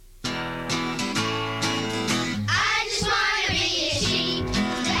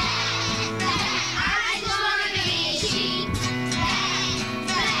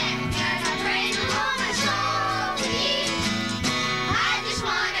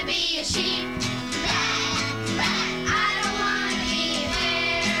be a sheep. I don't want to be a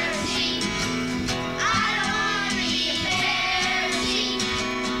Pharisee. I don't want to be a Pharisee.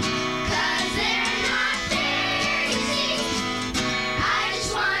 'Cause they're not fair, you see. I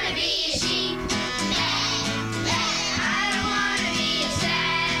just want to be a sheep. I don't want to be a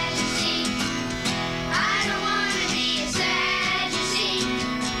Sadducee. I don't want to be a Sadducee.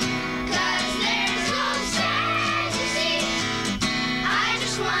 'Cause there's no Sadducee. I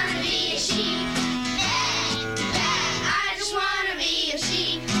just want to be a sheep. I just want to be a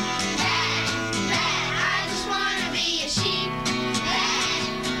sheep. I just want to be a sheep.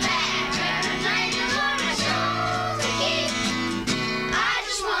 Thank the Lord my soul to keep. I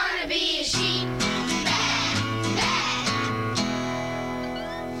just want to be a sheep.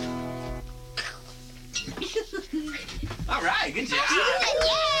 All right, good job. Yeah!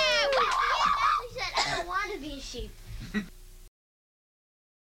 He said, I don't want to be a sheep.